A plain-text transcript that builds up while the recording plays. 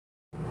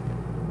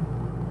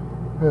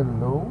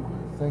Hello,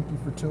 thank you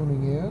for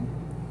tuning in.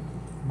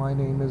 My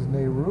name is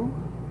Nehru,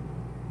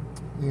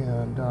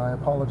 and I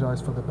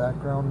apologize for the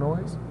background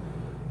noise,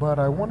 but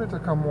I wanted to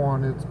come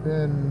on.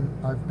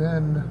 I've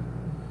been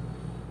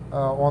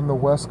on the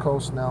West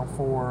Coast now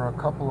for a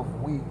couple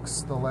of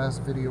weeks. The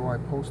last video I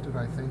posted,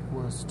 I think,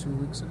 was 2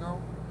 weeks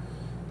ago,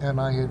 and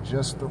I had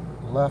just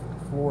left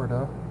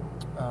Florida.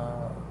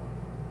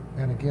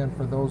 And again,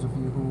 for those of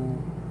you who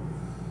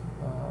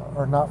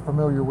are not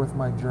familiar with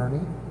my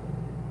journey,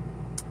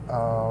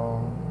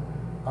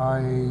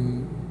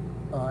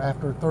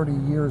 after 30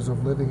 years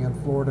of living in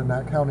Florida,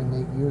 not counting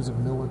 8 years of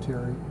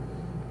military,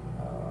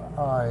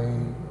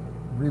 I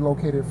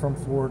relocated from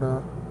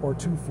Florida, or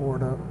to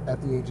Florida,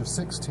 at the age of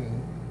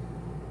 16,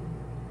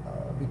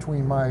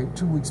 between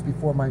 2 weeks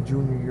before my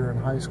junior year in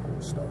high school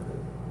started,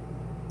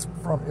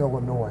 from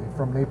Illinois,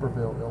 from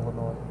Naperville,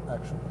 Illinois,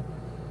 actually.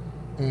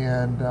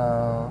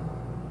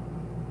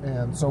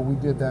 And so we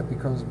did that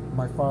because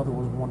my father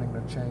was wanting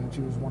to change.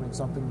 He was wanting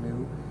something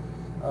new.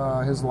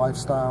 His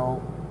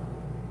lifestyle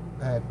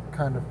had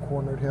kind of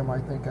cornered him, I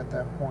think, at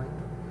that point,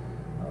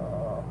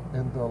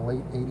 in the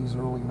late 80s,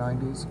 early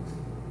 90s.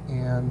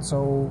 And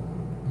so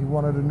he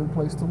wanted a new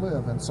place to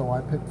live. And so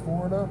I picked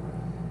Florida,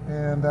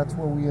 and that's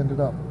where we ended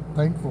up.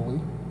 Thankfully,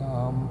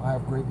 I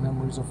have great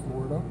memories of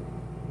Florida.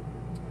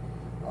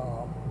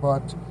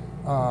 But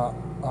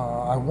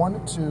I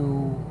wanted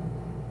to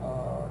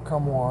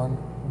come on,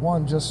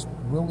 just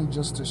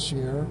to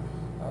share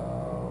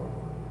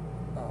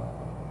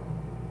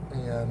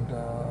and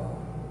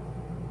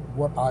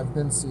what I've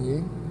been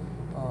seeing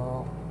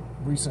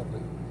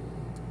recently,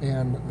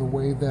 and the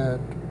way that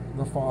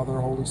the Father,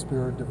 Holy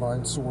Spirit,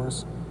 Divine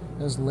Source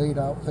has laid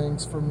out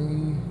things for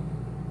me.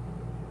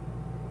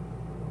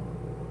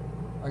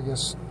 I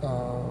guess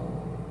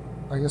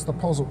the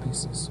puzzle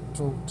pieces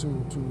to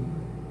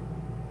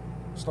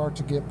start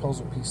to get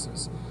puzzle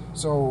pieces.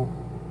 So,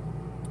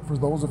 for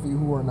those of you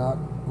who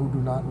do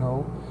not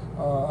know,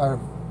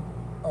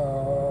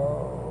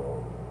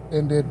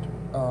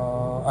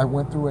 I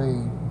went through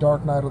a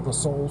dark night of the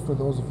soul, for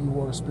those of you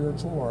who are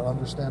spiritual or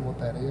understand what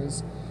that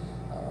is.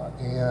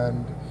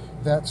 And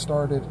that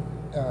started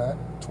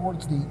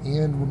towards the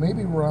end,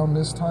 maybe around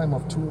this time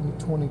of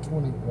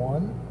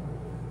 2021.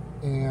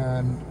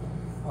 And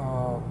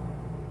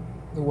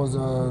it was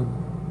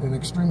an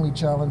extremely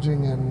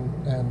challenging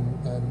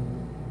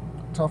and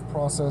tough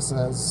process,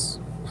 as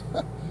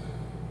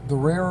the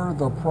rarer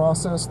the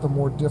process, the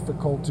more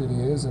difficult it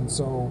is. And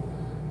so,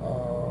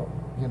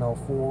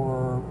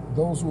 for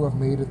those who have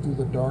made it through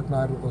the dark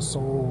night of the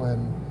soul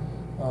and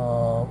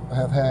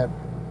have had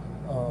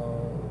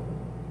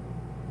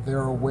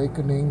their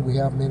awakening, we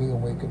have many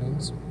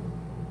awakenings,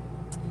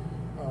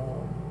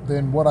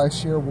 then what I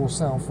share will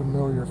sound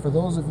familiar. For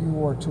those of you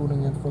who are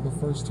tuning in for the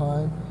first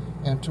time,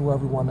 and to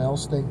everyone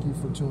else, thank you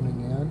for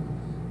tuning in.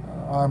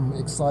 I'm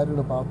excited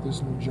about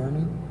this new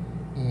journey,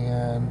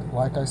 and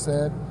like I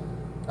said,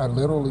 I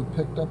literally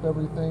picked up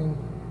everything,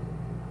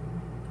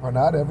 or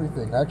not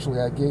everything,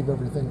 actually I gave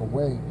everything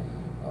away.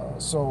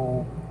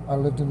 So I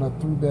lived in a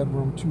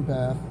 3-bedroom,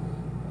 2-bath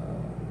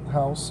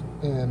house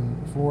in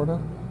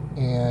Florida,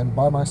 and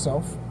by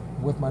myself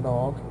with my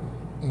dog.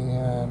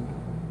 And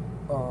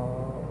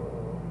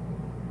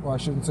well, I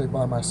shouldn't say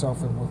by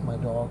myself and with my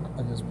dog,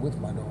 I guess with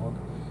my dog.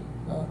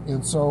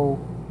 And so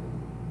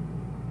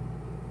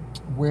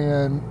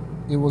when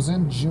it was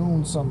in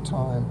June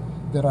sometime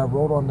that I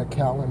wrote on the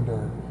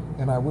calendar,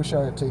 and I wish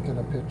I had taken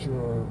a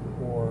picture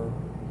or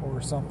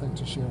something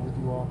to share with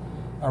you all.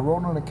 I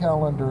wrote on a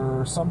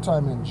calendar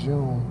sometime in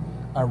June.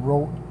 I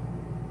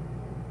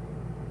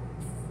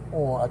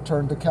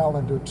turned the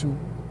calendar to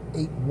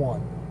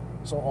 8/1,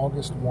 so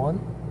August 1,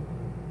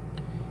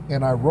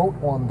 and I wrote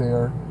on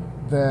there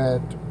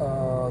that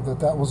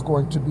that was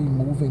going to be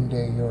moving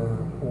day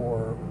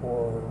or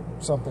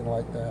something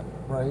like that,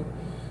 right?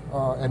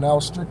 And that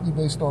was strictly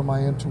based on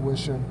my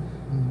intuition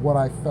and what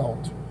I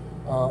felt.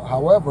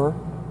 However,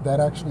 that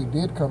actually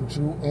did come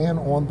true, and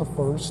on the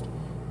 1st,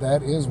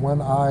 that is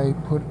when I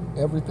put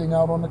everything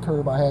out on the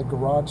curb. I had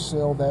garage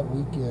sale that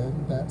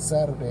weekend, that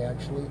Saturday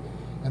actually,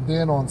 and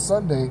then on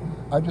Sunday,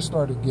 I just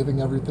started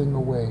giving everything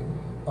away.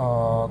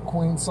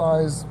 Queen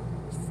size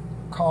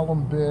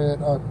column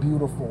bed,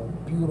 beautiful,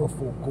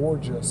 beautiful,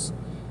 gorgeous.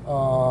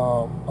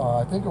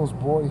 I think it was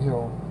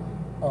Broyhill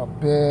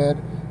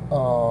bed,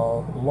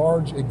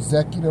 large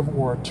executive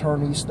or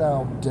attorney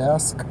style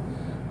desk,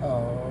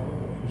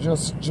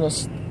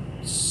 just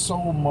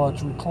so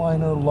much.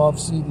 Recliner, love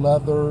seat,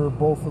 leather,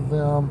 both of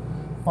them,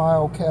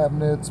 file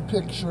cabinets,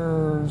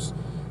 pictures,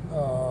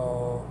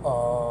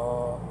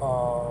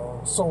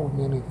 so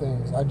many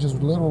things. I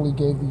just literally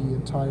gave the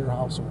entire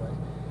house away.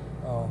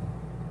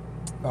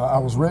 I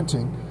was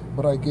renting,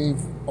 but I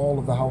gave all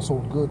of the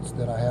household goods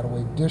that I had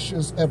away,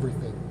 dishes,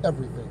 everything,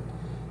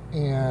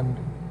 and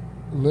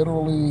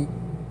literally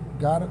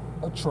got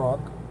a truck,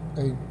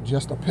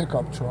 just a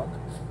pickup truck,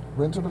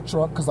 rented a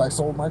truck because I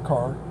sold my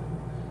car,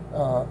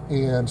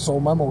 and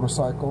sold my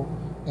motorcycle,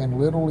 and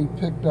literally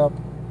picked up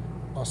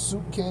a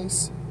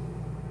suitcase,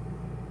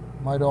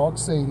 my dog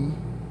Sadie,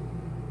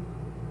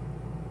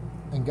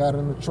 and got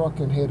in the truck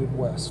and headed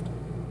west.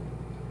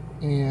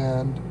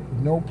 And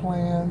no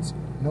plans,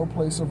 no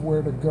place of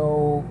where to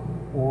go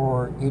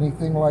or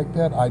anything like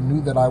that. I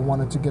knew that I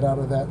wanted to get out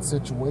of that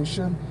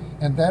situation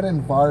and that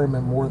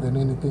environment more than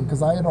anything,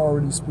 because I had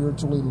already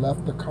spiritually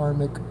left the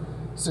karmic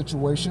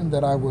situation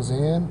that I was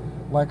in,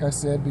 like I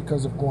said,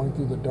 because of going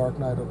through the dark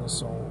night of the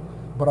soul.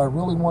 But I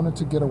really wanted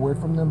to get away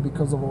from them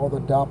because of all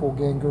the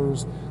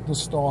doppelgangers, the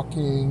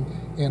stalking,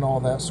 and all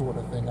that sort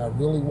of thing. I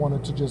really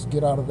wanted to just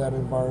get out of that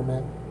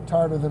environment.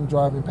 Tired of them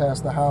driving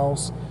past the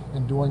house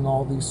and doing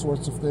all these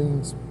sorts of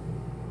things.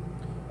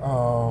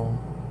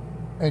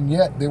 And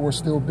yet they were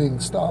still being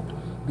stopped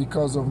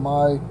because of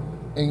my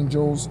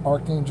angels,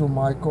 Archangel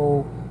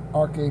Michael,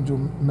 Archangel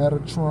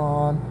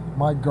Metatron,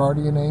 my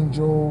guardian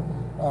angel,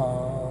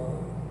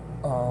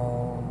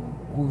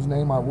 whose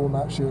name I will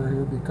not share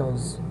here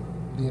because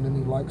the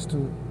enemy likes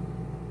to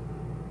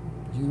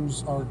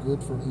use our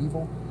good for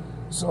evil.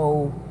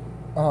 So,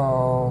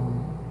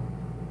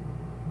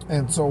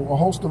 and so a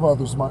host of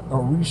others, my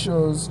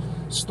Orishas,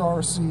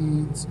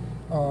 starseeds.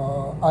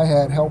 I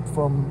had help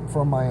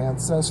from my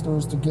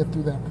ancestors to get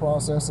through that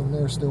process, and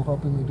they're still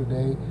helping me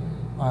today.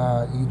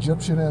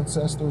 Egyptian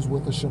ancestors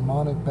with a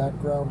shamanic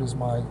background is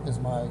my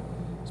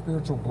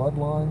spiritual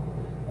bloodline,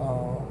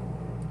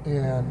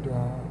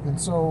 and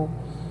so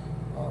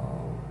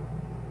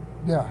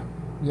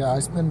yeah, I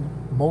spend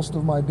most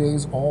of my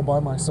days all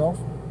by myself,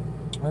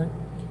 right?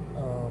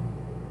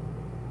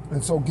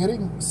 And so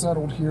getting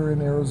settled here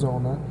in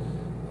Arizona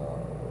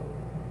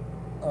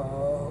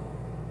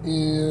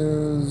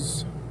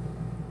is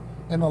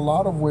in a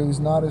lot of ways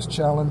not as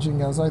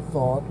challenging as I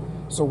thought.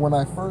 So when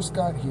I first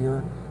got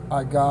here,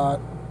 I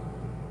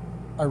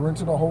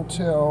rented a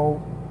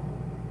hotel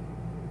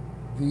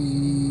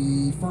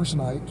the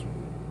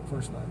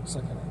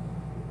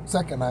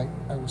second night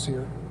I was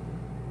here,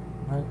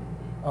 right?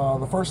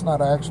 The first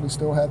night I actually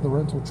still had the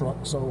rental truck,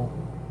 so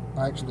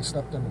I actually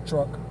slept in the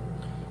truck,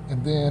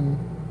 and then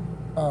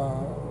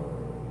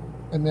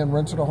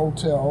rented a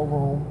hotel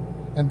room,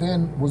 and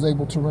then was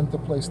able to rent the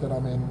place that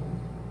I'm in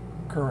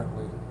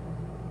currently.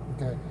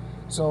 Okay,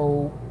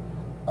 so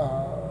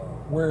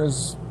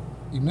whereas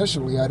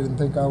initially I didn't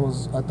think I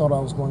thought I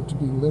was going to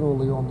be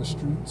literally on the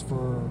streets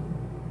for,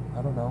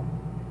 I don't know,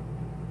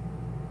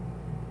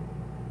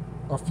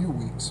 a few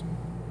weeks.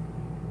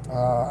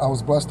 I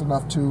was blessed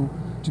enough to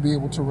be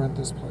able to rent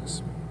this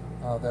place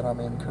that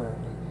I'm in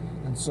currently,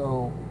 and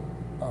so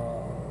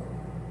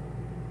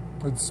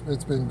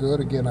it's been good.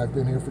 Again, I've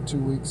been here for 2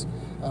 weeks,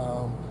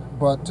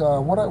 but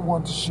what I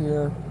want to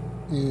share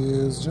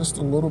is just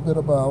a little bit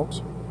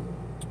about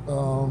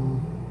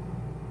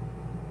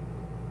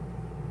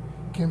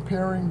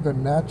comparing the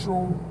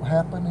natural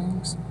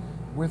happenings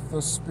with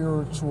the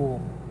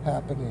spiritual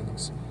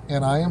happenings.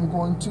 And I am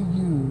going to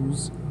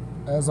use,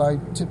 as I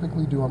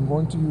typically do, I'm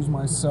going to use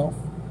myself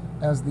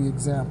as the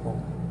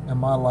example and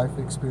my life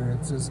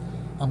experiences.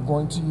 I'm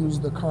going to use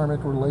the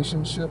karmic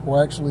relationship,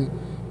 or actually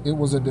it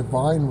was a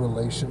divine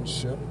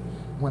relationship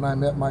when I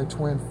met my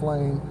twin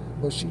flame,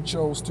 but she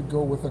chose to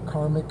go with a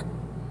karmic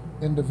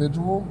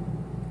individual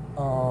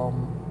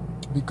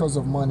because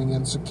of money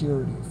and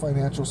security,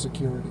 financial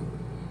security.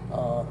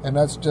 And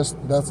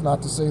that's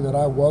not to say that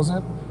I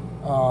wasn't.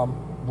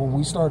 When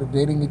we started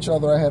dating each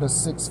other, I had a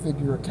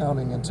 6-figure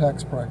accounting and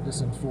tax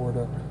practice in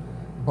Florida.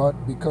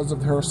 But because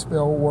of her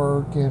spell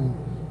work and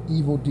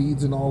evil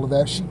deeds and all of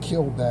that, she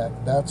killed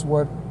that. That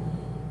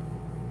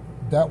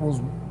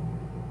was,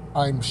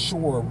 I'm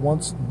sure,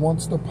 once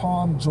the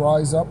pond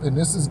dries up, and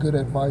this is good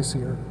advice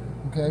here,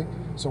 okay?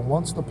 So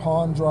once the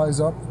pond dries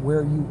up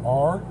where you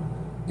are,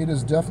 it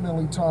is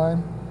definitely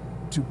time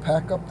to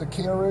pack up the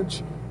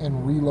carriage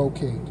and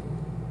relocate,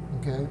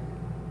 okay?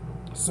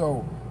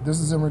 So this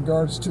is in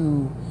regards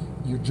to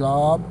your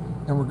job,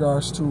 in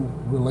regards to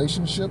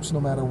relationships, no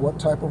matter what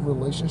type of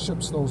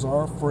relationships those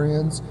are,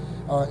 friends,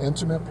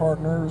 intimate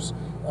partners.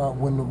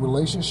 When the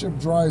relationship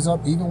dries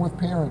up, even with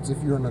parents,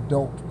 if you're an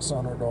adult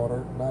son or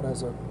daughter, not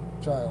as a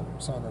child,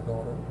 son or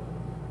daughter.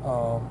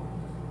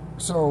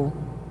 So,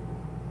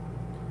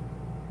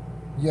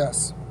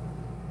 yes.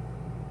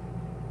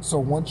 So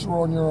once you're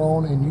on your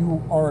own and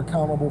you are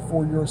accountable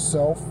for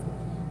yourself,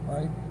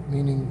 right?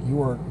 Meaning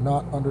you are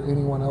not under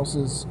anyone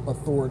else's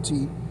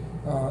authority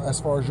as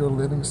far as your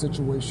living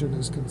situation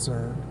is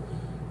concerned,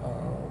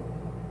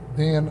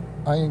 then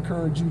I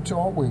encourage you to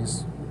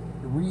always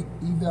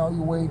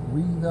reevaluate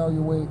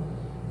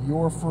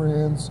your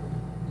friends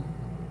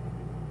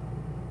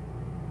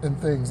and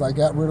things. I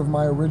got rid of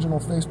my original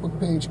Facebook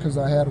page because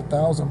I had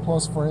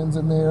 1,000+ friends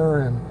in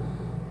there,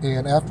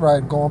 and after I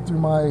had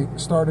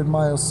started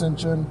my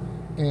ascension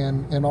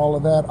and all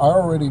of that, I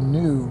already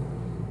knew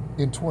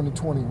in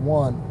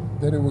 2021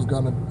 that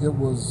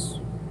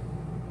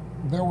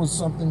there was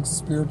something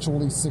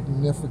spiritually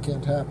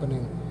significant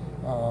happening,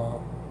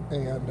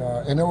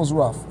 and it was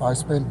rough. I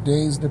spent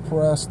days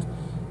depressed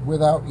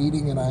without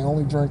eating, and I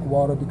only drank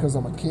water because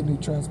I'm a kidney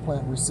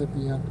transplant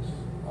recipient,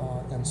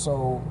 and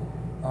so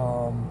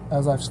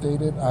as I've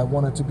stated, I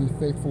wanted to be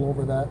faithful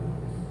over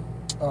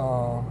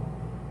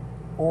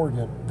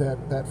Oregon,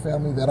 that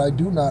family that I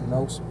do not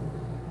know,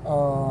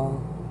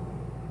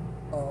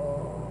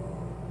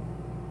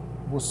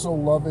 was so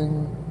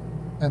loving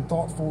and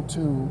thoughtful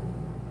to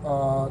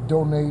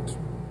donate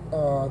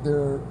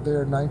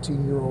their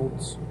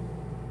 19-year-old's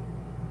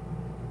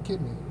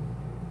kidney,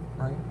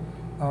 right?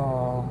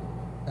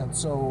 And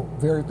so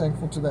very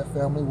thankful to that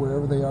family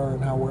wherever they are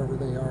and however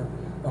they are.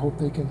 I hope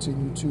they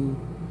continue to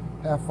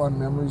have fun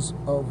memories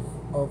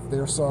of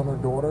their son or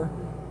daughter,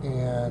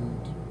 and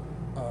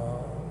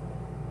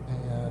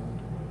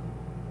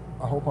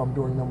I hope I'm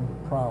doing them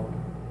proud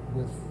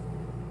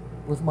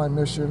with my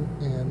mission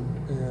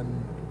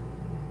and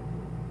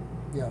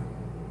yeah.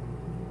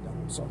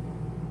 So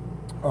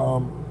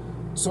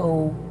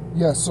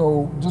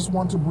just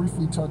want to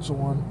briefly touch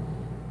on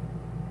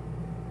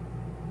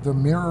the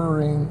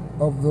mirroring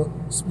of the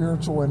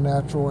spiritual and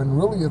natural, and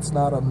really it's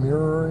not a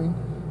mirroring,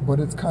 but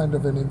it's kind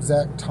of an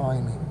exact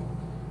timing.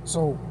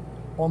 So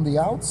on the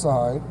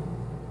outside,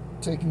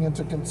 taking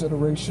into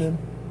consideration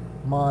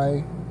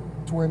my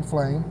twin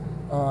flame,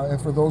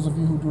 and for those of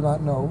you who do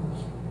not know,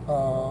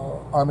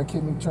 I'm a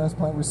kidney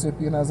transplant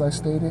recipient, as I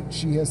stated.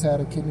 She has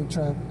had a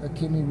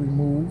kidney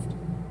removed,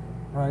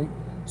 right?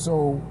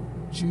 So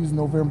she's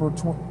November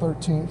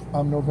 13th,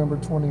 I'm November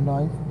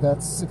 29th.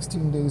 That's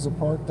 16 days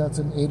apart. That's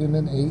an 8 and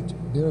an 8.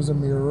 There's a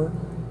mirror.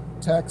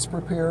 Tax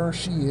preparer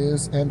she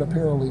is, and a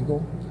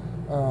paralegal,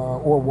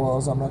 or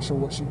was. I'm not sure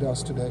what she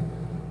does today.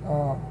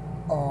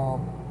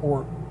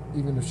 Or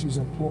even if she's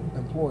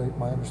employed,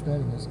 my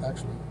understanding is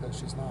actually that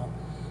she's not.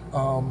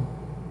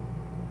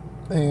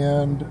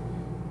 And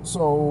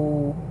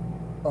so,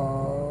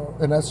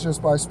 and that's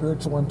just by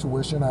spiritual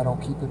intuition. I don't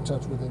keep in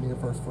touch with any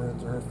of her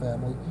friends or her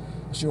family.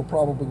 She'll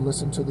probably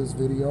listen to this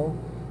video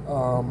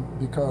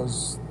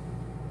because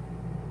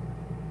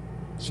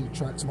she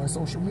tracks my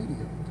social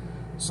media.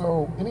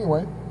 So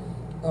anyway,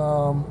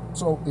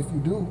 so if you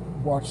do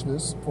watch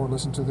this or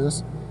listen to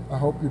this, I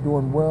hope you're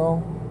doing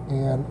well,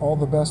 and all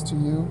the best to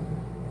you.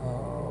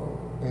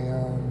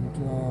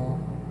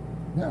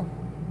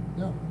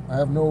 Yeah, I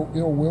have no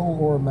ill will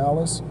or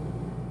malice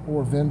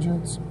or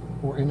vengeance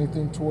or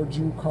anything towards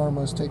you.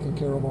 Karma is taking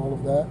care of all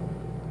of that,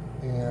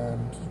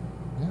 and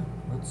yeah,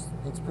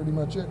 that's pretty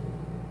much it.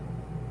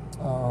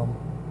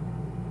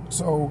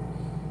 So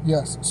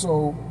yes,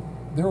 so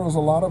there was a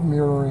lot of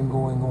mirroring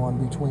going on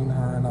between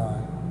her and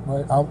I,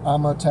 right?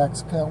 I'm a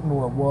tax accountant,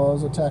 or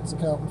was a tax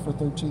accountant for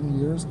 13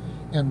 years,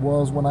 and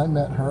was when I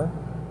met her.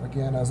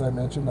 Again, as I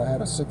mentioned, I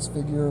had a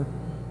 6-figure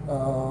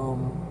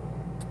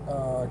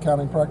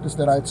accounting practice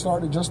that I had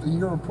started just a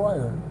year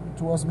prior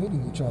to us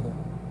meeting each other.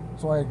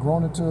 So I had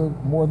grown it to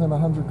more than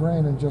 100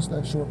 grand in just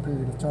that short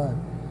period of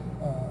time.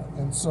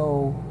 And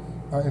so,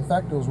 in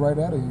fact, it was right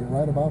about a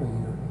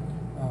year.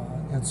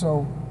 And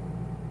so,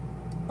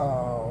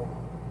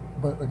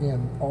 but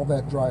again, all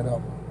that dried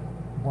up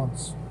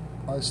once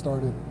I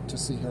started to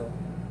see her.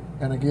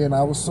 And again,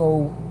 I was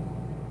so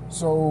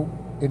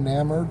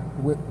enamored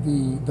with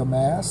the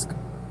mask,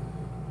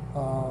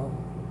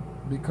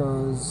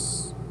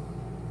 because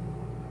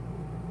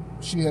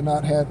she had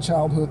not had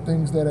childhood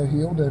things that had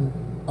healed, and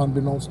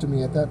unbeknownst to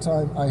me at that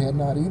time, I had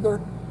not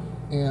either.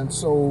 And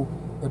so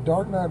the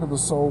dark night of the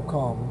soul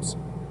comes,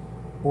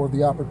 or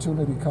the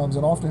opportunity comes,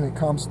 and often it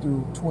comes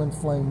through twin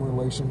flame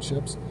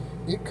relationships.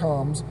 It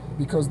comes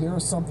because there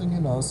is something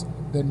in us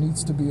that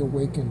needs to be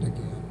awakened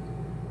again.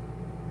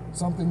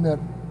 Something that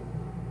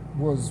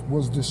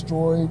was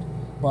destroyed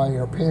by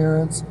our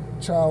parents,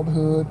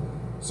 childhood,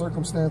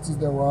 circumstances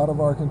that were out of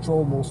our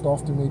control. Most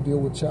often they deal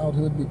with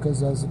childhood,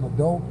 because as an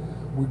adult,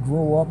 we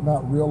grow up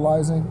not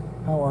realizing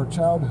how our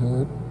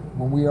childhood,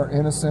 when we are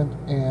innocent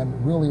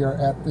and really are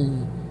at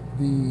the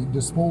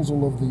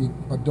disposal of the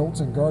adults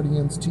and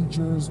guardians,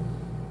 teachers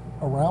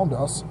around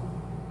us,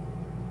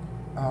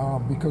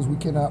 because we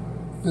cannot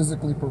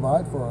physically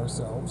provide for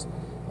ourselves.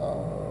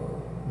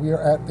 We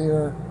are at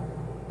their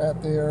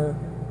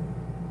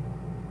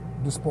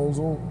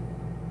disposal,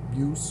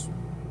 use,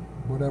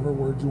 whatever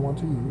word you want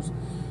to use.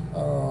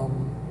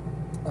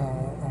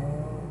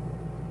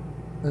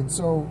 And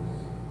so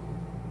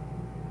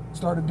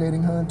started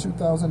dating her in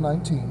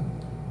 2019.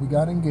 We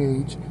got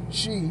engaged.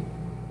 She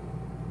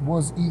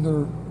was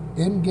either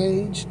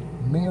engaged,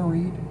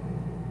 married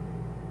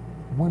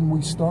when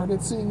we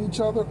started seeing each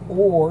other,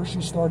 or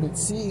she started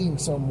seeing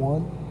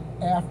someone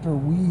after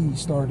we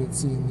started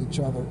seeing each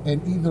other,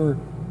 and either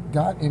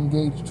got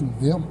engaged to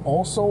them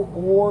also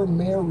or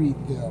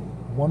married them,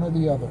 one or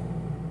the other.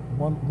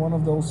 One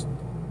of those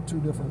two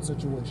different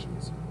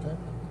situations. Okay.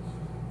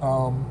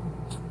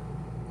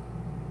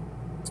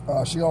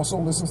 She also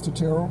listens to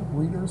tarot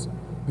readers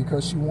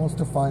because she wants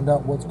to find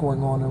out what's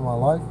going on in my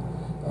life.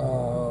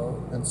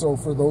 And so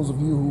for those of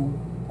you who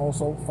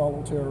also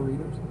follow tarot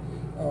readers,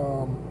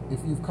 if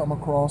you've come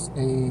across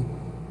a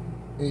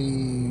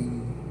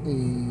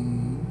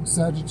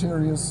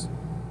Sagittarius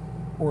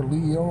or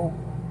Leo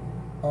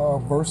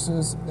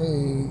versus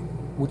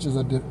which is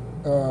a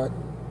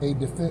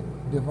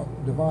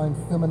divine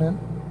feminine,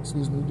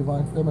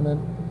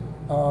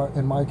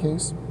 in my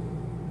case,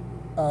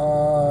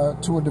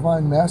 to a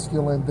divine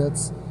masculine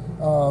that's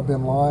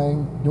been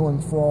lying, doing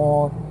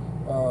fraud,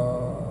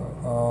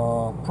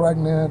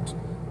 pregnant,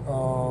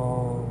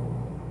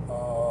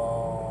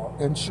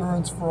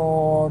 insurance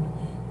fraud,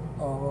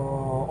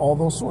 all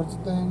those sorts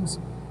of things.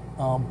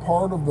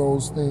 Part of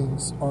those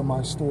things are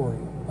my story.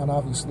 And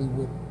obviously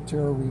with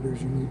tarot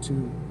readers, you need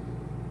to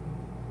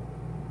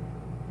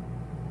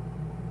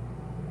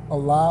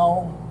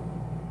allow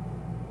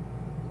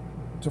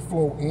to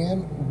flow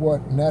in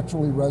what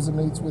naturally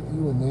resonates with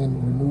you and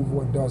then remove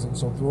what doesn't.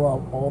 So throw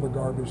out all the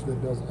garbage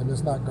that doesn't. And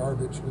it's not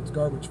garbage, it's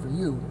garbage for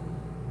you,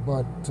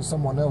 but to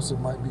someone else it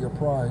might be a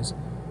prize.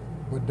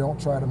 But don't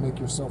try to make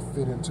yourself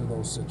fit into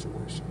those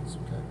situations,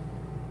 okay?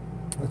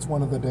 That's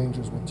one of the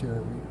dangers with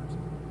tarot readers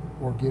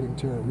or getting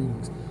tarot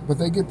readings. But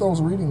they get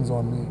those readings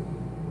on me,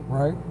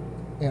 right?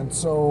 And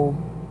so,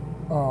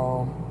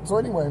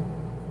 anyway,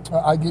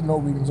 I get no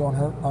readings on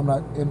her. I'm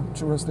not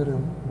interested in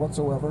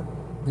whatsoever.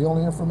 The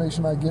only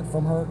information I get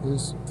from her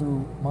is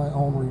through my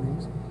own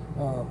readings.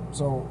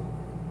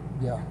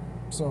 Yeah.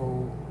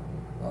 So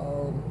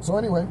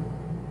anyway,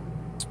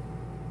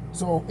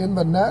 so in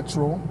the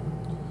natural,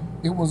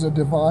 it was a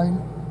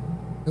divine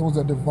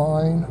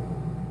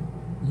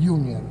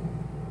union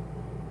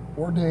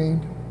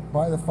ordained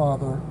by the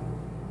Father.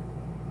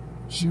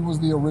 She was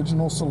the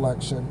original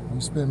selection.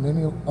 We spent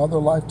many other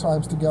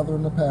lifetimes together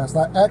in the past.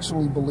 I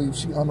actually believe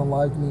she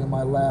unalived me in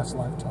my last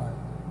lifetime.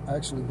 I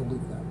actually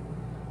believe that.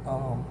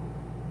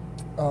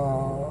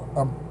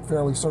 I'm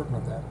fairly certain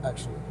of that,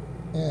 actually.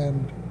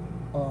 And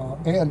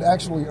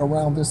actually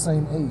around this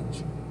same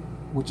age,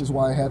 which is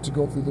why I had to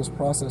go through this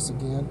process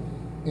again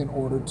in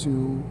order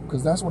to,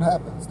 because that's what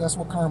happens. That's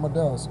what karma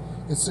does.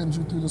 It sends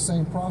you through the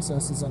same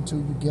processes until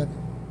you get it,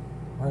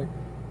 right?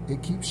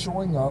 It keeps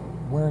showing up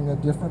wearing a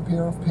different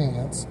pair of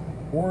pants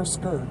or a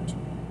skirt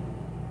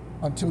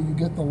until you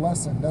get the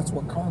lesson. That's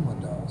what karma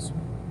does.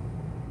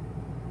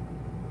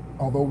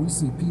 Although we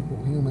see people,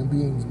 human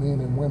beings, men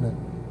and women,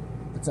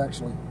 it's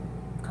actually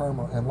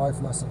karma and life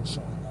lessons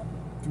showing up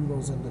through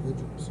those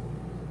individuals.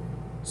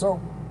 So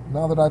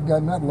now that I've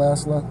gotten that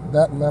life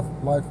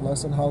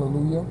lesson,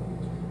 hallelujah,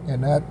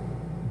 and that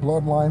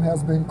bloodline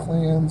has been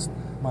cleansed,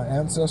 my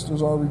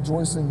ancestors are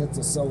rejoicing, it's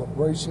a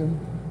celebration,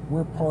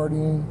 we're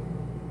partying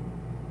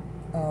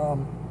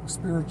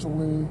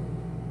spiritually,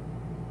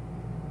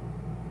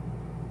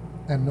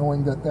 and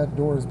knowing that that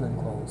door has been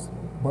closed.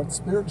 But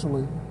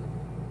spiritually,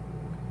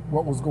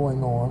 what was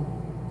going on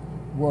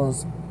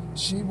was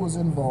she was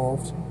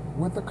involved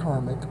with the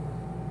karmic,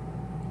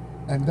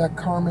 and that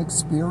karmic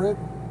spirit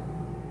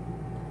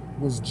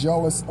was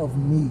jealous of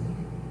me,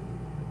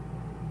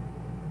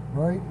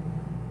 right?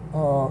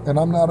 And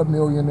I'm not a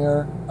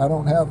millionaire. I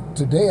don't have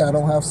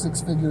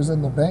 6 figures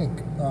in the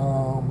bank.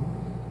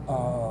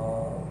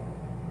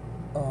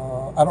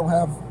 I don't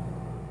have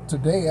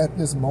today at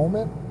this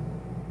moment.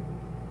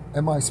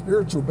 In my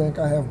spiritual bank,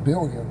 I have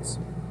billions,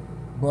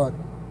 but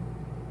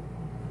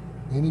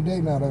any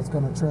day now that's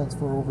going to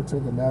transfer over to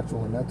the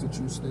natural, and that's a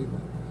true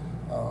statement.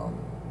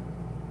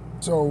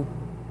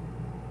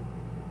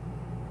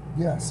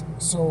 Yes.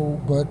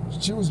 But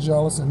she was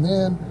jealous, and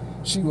then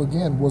she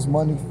again was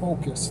money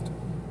focused.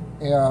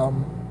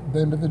 The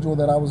individual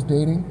that I was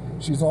dating,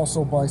 she's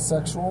also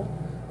bisexual,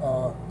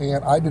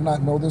 and I did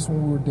not know this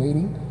when we were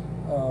dating.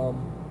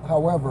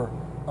 However,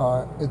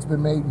 it's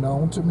been made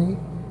known to me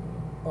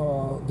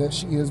that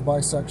she is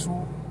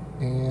bisexual,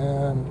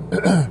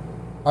 and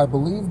I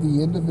believe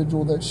the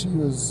individual that she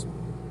was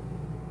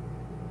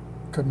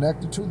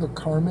connected to, the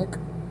karmic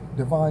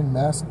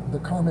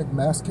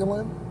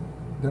masculine,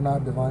 they're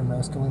not divine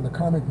masculine, the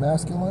karmic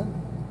masculine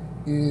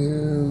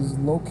is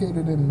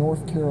located in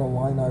North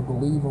Carolina, I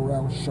believe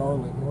around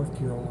Charlotte, North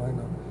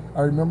Carolina.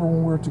 I remember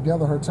when we were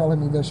together, her telling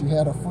me that she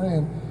had a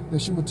friend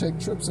that she would take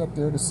trips up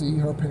there to see.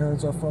 Her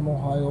parents are from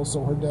Ohio,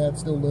 so her dad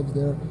still lives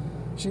there.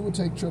 She would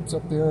take trips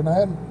up there, and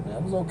I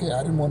was okay.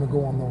 I didn't want to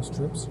go on those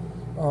trips.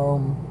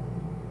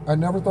 I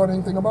never thought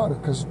anything about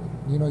it, because,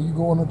 you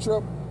go on a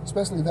trip,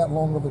 especially that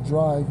long of a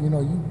drive, you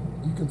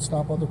can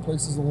stop other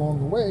places along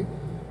the way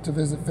to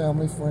visit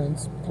family,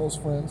 friends, close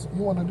friends.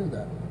 You want to do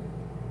that.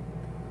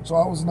 So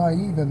I was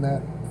naive in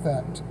that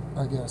fact,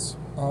 I guess.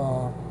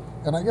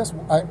 And I guess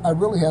I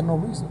really had no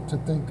reason to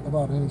think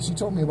about any. She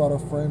told me about a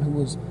friend who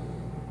was,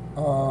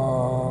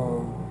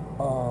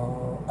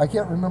 I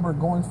can't remember,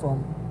 going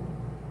from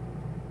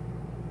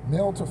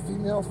male to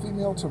female,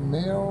 female to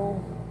male.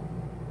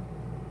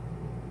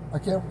 I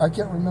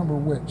can't remember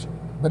which.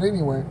 But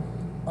anyway,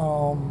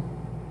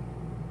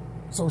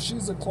 so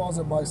she's a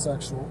closet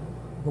bisexual,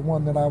 the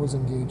one that I was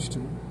engaged to,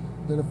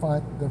 the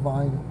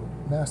divine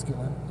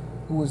masculine,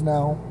 who is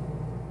now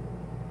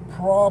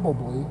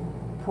probably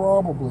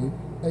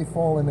a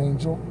fallen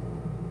angel,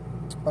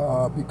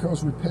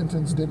 because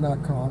repentance did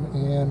not come,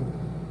 and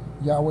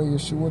Yahweh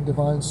Yeshua,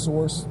 divine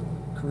source,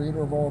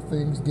 creator of all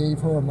things, gave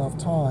her enough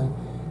time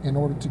in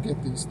order to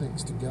get these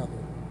things together,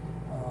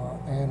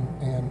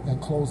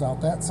 and close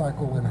out that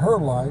cycle in her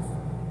life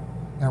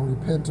and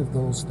repent of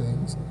those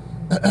things.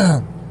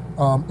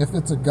 If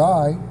it's a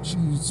guy,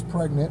 she's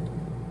pregnant,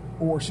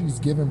 or she's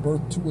given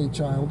birth to a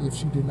child if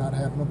she did not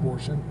have an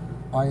abortion,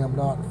 I am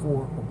not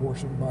for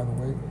abortion, by the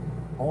way.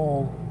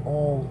 All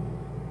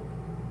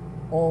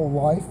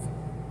life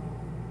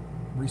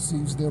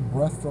receives their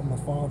breath from the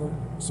Father,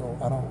 so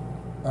I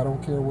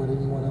don't care what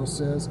anyone else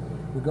says,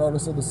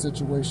 regardless of the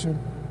situation.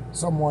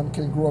 Someone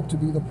can grow up to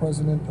be the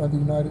president of the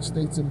United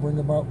States and bring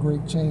about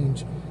great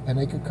change, and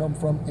they could come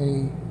from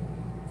a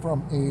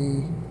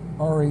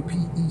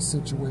RAPE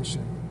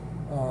situation.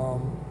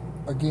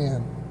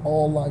 Again,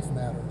 all life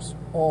matters.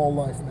 All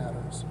life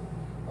matters.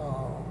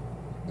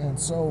 And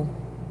so,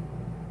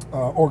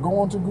 or go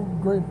on to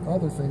great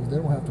other things. They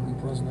don't have to be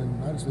president of the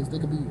United States. They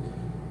could be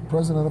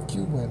president of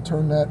Cuba and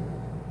turn that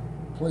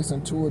place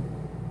into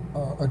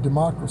a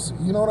democracy.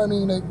 You know what I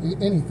mean?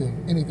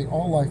 Anything.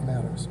 All life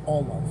matters.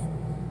 All life.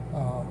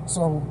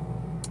 So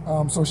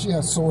she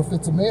has. So if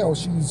it's a male,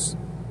 she's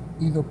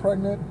either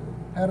pregnant,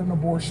 had an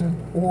abortion,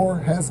 or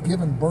has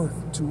given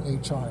birth to a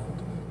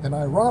child. And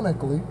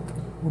ironically,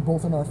 we're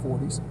both in our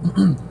 40s,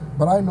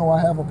 but I know I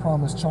have a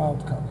promised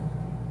child coming,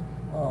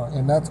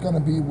 and that's going to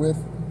be with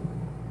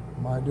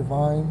my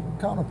divine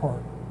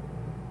counterpart.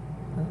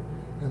 Okay?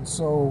 And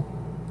so,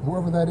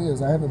 whoever that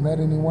is, I haven't met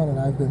anyone, and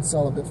I've been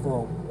celibate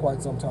for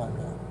quite some time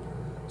now.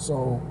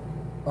 So,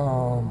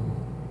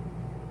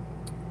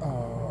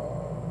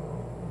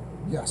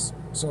 yes.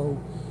 So,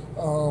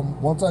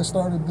 once I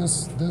started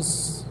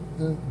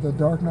the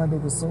Dark Night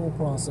of the Soul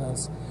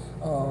process,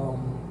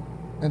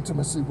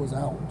 intimacy was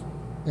out.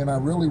 And I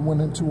really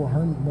went into a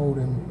hermit mode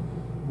and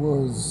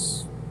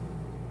was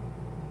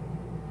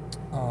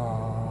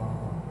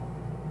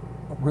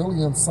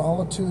really in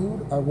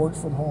solitude. I worked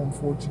from home,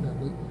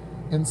 fortunately.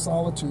 In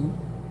solitude,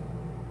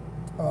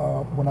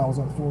 when I was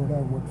in Florida,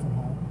 I worked from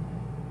home.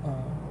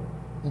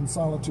 In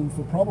solitude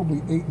for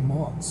probably 8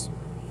 months,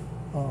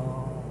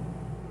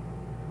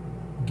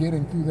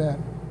 getting through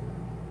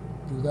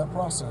that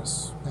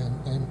process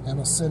and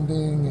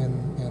ascending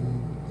and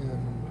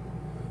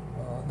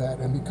that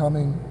and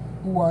becoming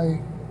who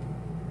I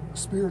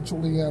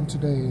spiritually am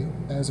today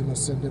as an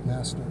ascended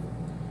master.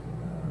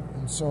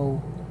 And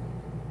so,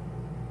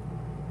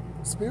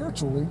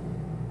 spiritually,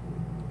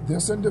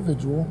 this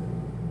individual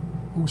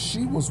who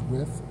she was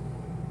with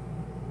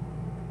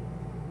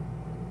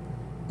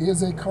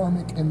is a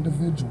karmic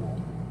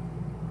individual.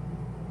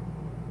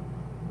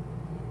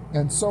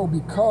 And so,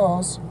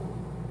 because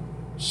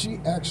she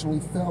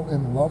actually fell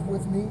in love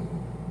with me,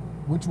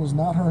 which was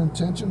not her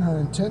intention,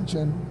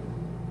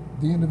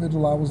 the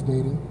individual I was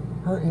dating,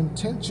 her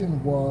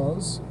intention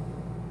was,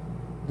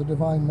 the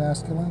divine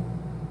masculine,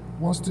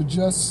 was to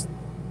just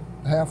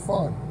have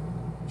fun.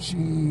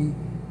 She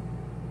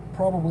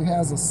probably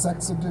has a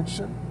sex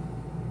addiction,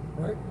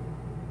 right?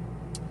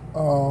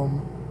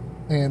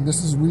 And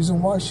this is the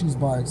reason why she's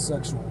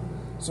bisexual.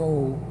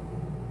 So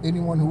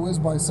anyone who is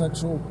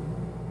bisexual,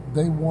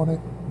 they want it,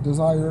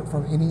 desire it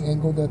from any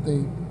angle that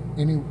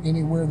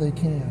anywhere they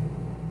can,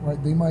 right?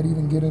 They might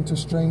even get into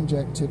strange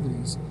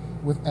activities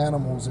with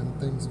animals and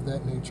things of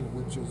that nature,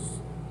 which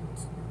is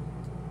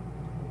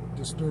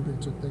disturbing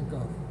to think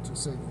of, to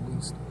say the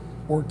least.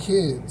 Or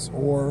kids,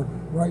 or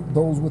right,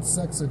 those with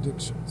sex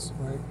addictions,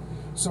 right?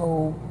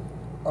 So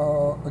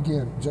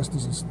again, just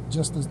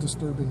as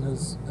disturbing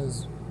as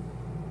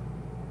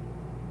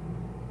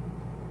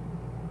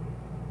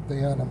the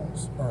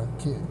animals are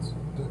kids.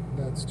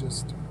 That's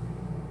just,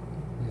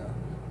 yeah.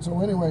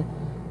 So anyway,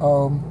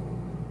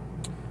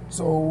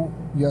 so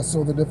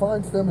the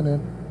divine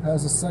feminine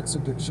has a sex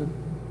addiction,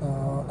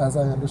 as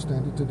I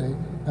understand it today,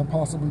 and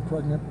possibly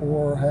pregnant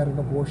or had an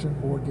abortion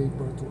or gave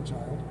birth to a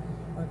child.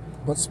 Right?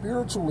 But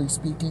spiritually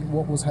speaking,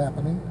 what was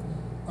happening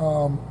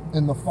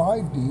in the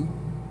 5D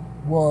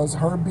was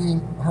her being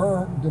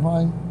her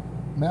divine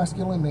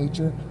masculine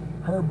nature,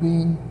 her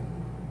being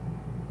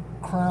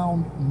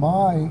crowned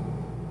my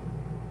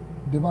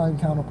divine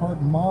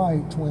counterpart,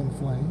 my twin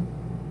flame,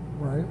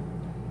 right?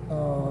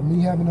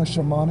 Me having a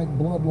shamanic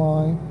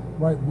bloodline,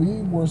 right?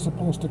 We were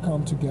supposed to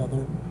come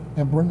together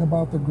and bring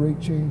about the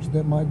great change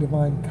that my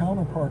divine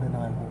counterpart and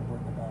I will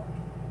bring about.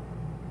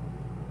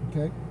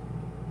 Okay?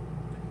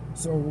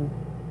 So,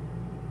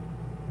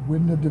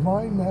 when the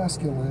divine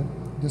masculine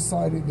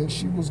decided that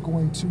she was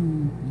going to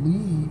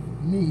leave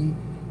me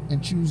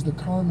and choose the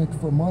karmic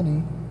for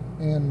money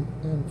and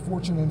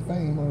fortune and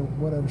fame or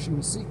whatever she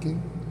was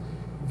seeking,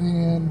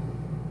 then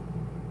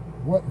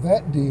what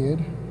that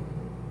did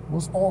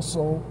was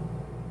also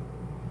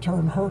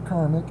turn her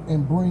karmic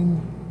and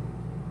bring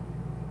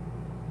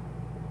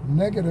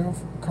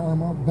negative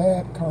karma,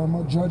 bad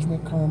karma,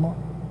 judgment karma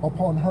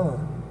upon her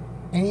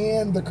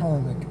and the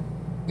karmic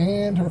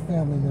and her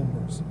family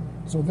members.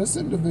 So this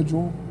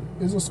individual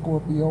is a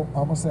Scorpio.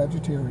 I'm a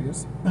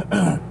Sagittarius.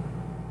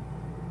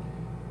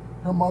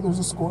 Her mother's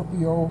a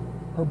Scorpio.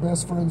 Her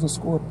best friend's a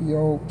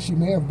Scorpio. She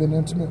may have been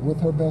intimate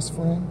with her best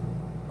friend.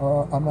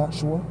 I'm not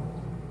sure.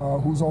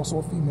 Who's also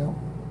a female.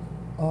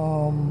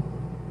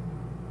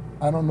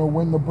 I don't know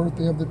when the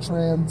birthday of the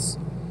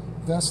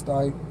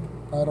transvestite.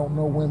 I don't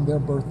know when their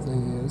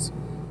birthday is.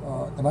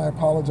 And I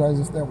apologize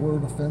if that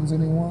word offends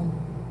anyone.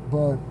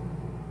 But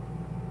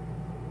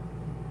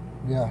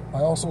yeah, I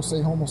also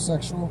say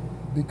homosexual.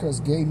 because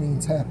gay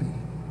means happy.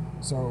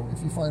 So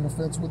if you find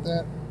offense with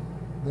that,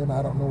 then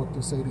I don't know what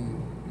to say to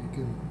you. You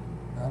can,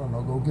 I don't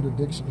know, go get a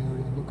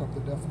dictionary and look up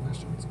the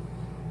definitions.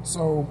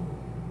 So,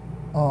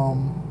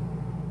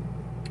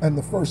 and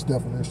the first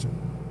definition,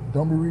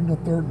 don't be reading the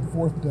third and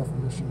fourth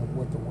definition of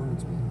what the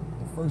words mean.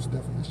 The first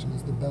definition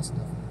is the best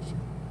definition.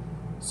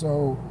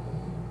 So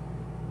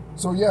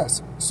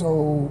yes,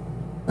 so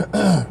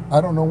I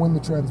don't know when the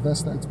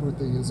transvestite's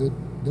birthday is.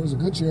 There's a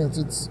good chance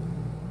it's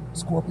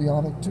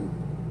Scorpionic too,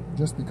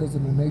 just because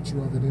of the nature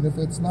of it. And if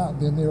it's not,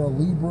 then they're a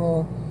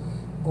Libra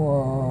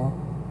or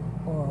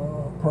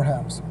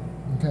perhaps,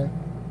 okay?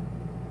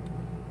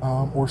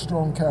 Or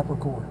strong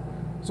Capricorn.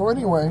 So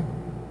anyway,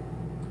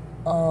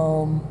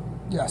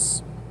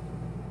 yes.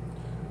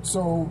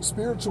 So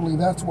spiritually,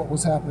 that's what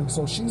was happening.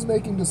 So she's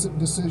making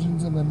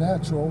decisions in the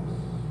natural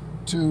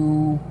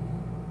to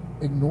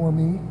ignore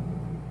me,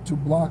 to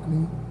block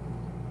me,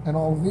 and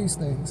all of these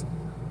things.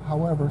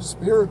 However,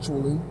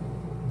 spiritually,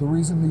 the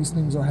reason these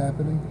things are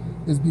happening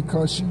is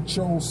because she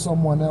chose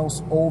someone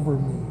else over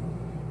me.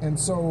 And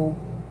so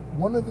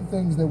one of the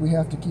things that we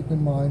have to keep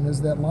in mind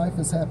is that life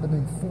is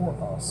happening for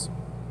us.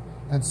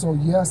 And so,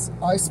 yes,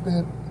 I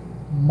spent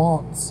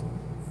months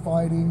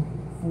fighting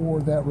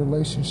for that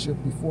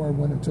relationship before I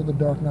went into the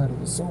dark night of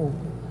the soul.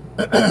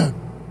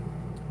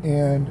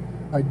 And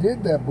I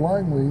did that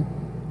blindly,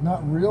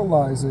 not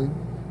realizing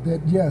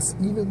that, yes,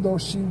 even though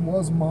she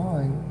was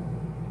mine,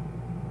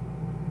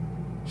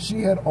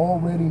 she had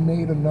already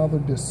made another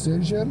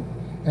decision,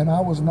 and I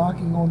was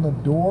knocking on the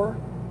door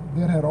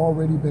that had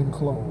already been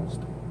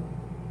closed.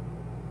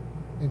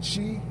 And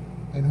she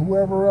and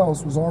whoever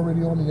else was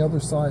already on the other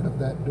side of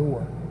that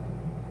door,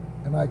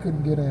 and I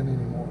couldn't get in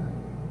anymore.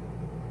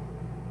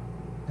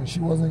 And she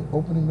wasn't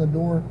opening the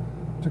door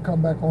to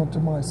come back onto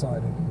my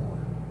side anymore,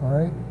 all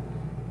right?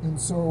 And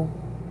so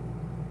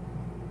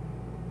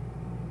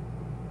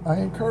I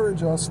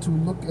encourage us to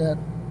look at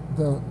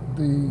the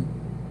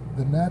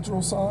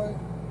natural side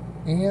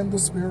and the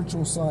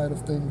spiritual side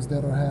of things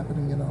that are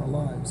happening in our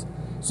lives.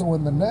 So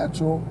in the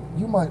natural,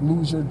 you might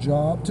lose your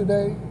job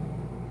today,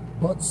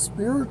 but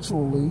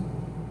spiritually,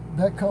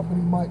 that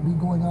company might be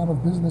going out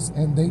of business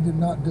and they did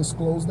not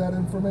disclose that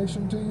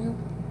information to you.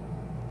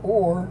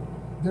 Or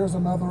there's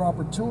another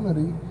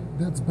opportunity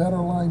that's better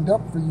lined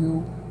up for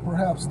you.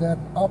 Perhaps that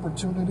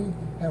opportunity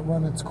had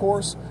run its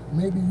course.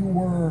 Maybe you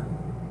were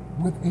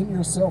within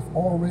yourself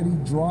already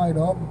dried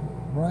up,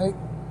 right?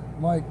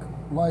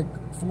 Like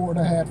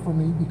Florida had for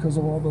me because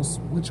of all this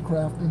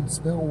witchcraft and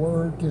spell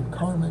work and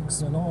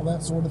karmics and all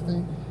that sort of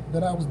thing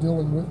that I was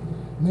dealing with.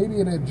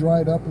 Maybe it had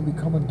dried up and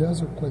become a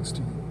desert place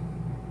to you.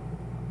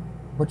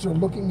 But you're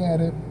looking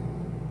at it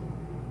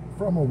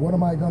from a what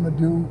am I going to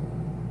do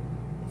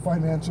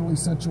financially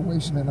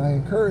situation. And I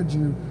encourage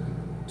you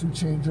to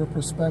change your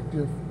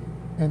perspective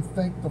and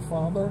thank the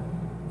Father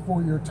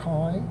for your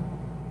time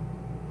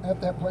at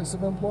that place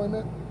of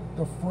employment,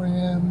 the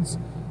friends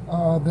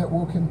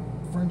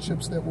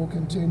friendships that will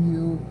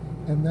continue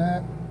and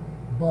that,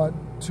 but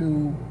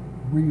to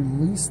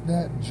release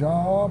that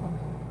job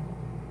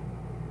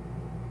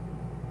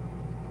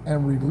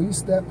and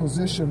release that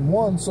position,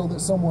 one, so that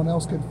someone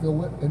else can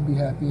fill it and be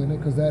happy in it,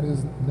 because that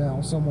is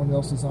now someone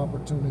else's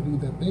opportunity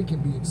that they can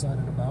be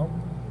excited about,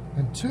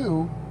 and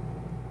two,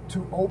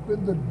 to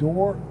open the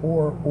door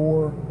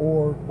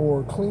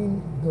or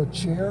clean the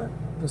chair,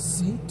 the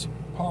seat,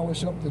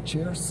 polish up the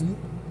chair seat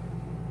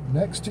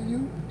next to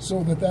you,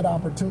 so that that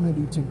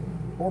opportunity to,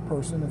 or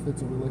person, if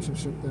it's a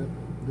relationship that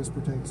this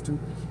pertains to,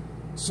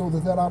 so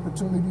that that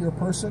opportunity or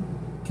person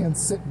can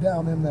sit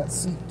down in that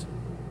seat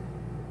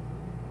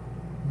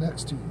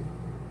next to you,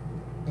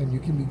 and you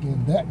can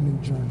begin that new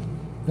journey,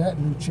 that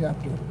new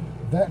chapter,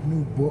 that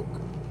new book.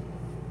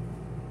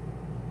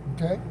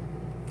 Okay?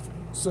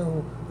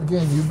 So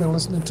again, you've been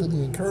listening to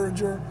The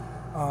Encourager.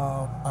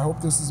 I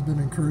hope this has been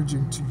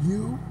encouraging to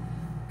you.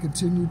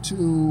 Continue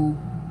to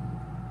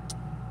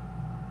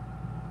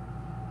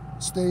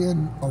stay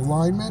in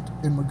alignment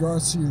in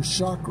regards to your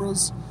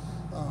chakras.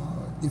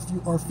 If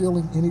you are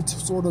feeling any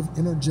sort of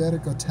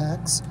energetic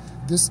attacks,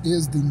 this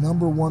is the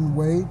 #1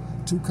 way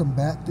to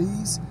combat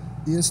these,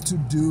 is to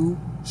do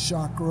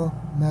chakra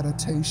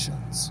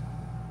meditations.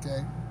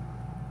 Okay?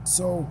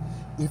 So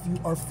if you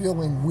are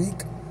feeling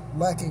weak,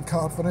 lacking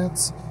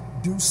confidence,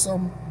 do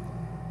some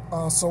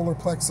solar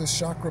plexus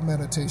chakra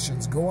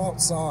meditations. Go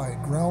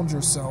outside, ground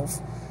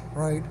yourself,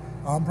 right?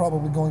 I'm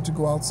probably going to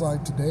go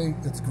outside today.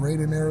 It's great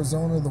in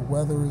Arizona. The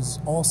weather is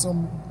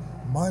awesome,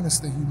 minus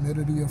the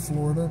humidity of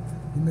Florida.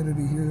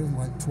 Humidity here is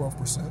like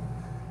 12%.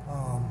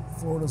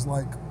 Florida's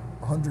like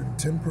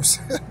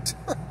 110%.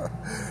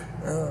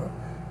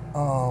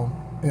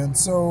 And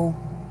so,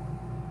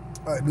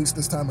 at least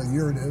this time of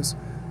year it is.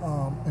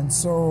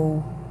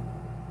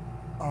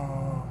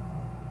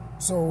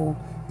 So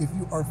if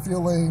you are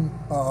feeling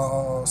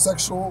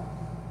sexual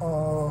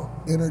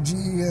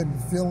energy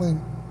and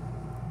feeling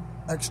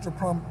extra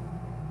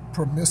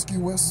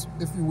promiscuous,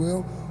 if you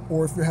will,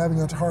 or if you're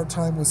having a hard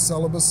time with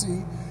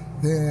celibacy,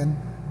 then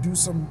do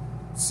some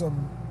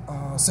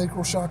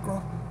sacral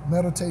chakra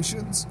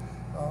meditations.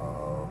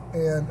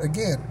 And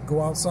again,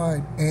 go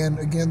outside. And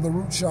again, the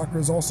root chakra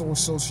is also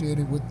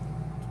associated with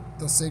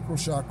the sacral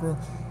chakra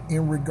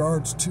in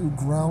regards to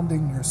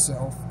grounding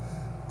yourself.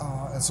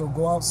 And so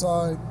go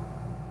outside,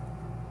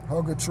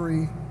 hug a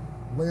tree,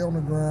 lay on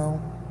the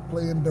ground,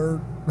 play in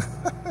dirt.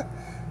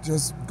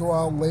 Just go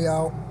out, lay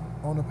out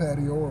on the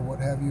patio or what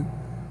have you.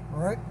 All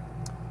right?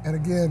 And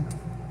again,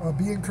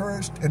 be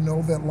encouraged and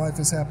know that life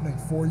is happening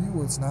for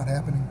you. It's not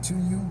happening to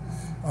you.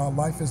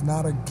 Life is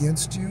not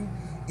against you.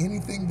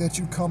 Anything that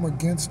you come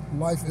against,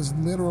 life is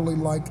literally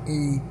like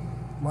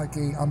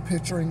I'm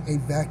picturing a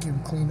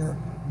vacuum cleaner,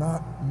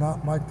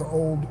 not like the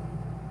old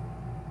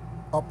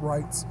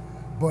uprights,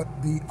 but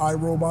the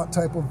iRobot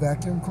type of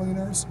vacuum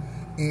cleaners.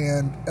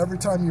 And every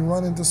time you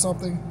run into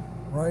something,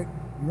 right,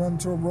 you run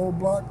into a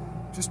roadblock,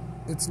 just,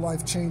 it's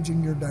life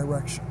changing your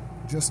direction.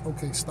 Just,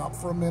 okay, stop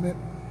for a minute,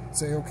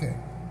 say, okay,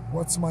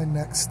 what's my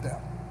next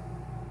step?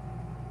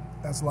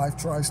 As life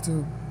tries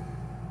to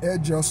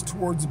edge us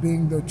towards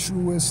being the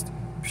truest,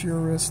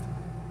 purest,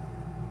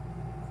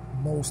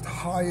 most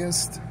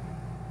highest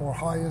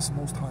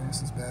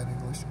is bad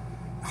English,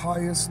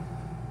 highest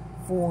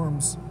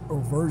forms or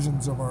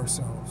versions of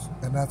ourselves.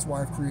 And that's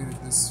why I've created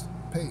this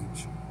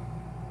page,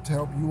 to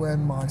help you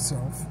and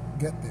myself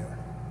get there.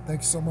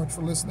 Thank you so much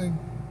for listening.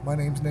 My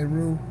name's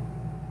Nehru.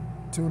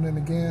 Tune in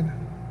again.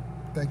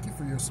 Thank you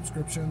for your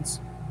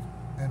subscriptions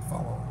and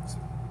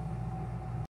follow-ups.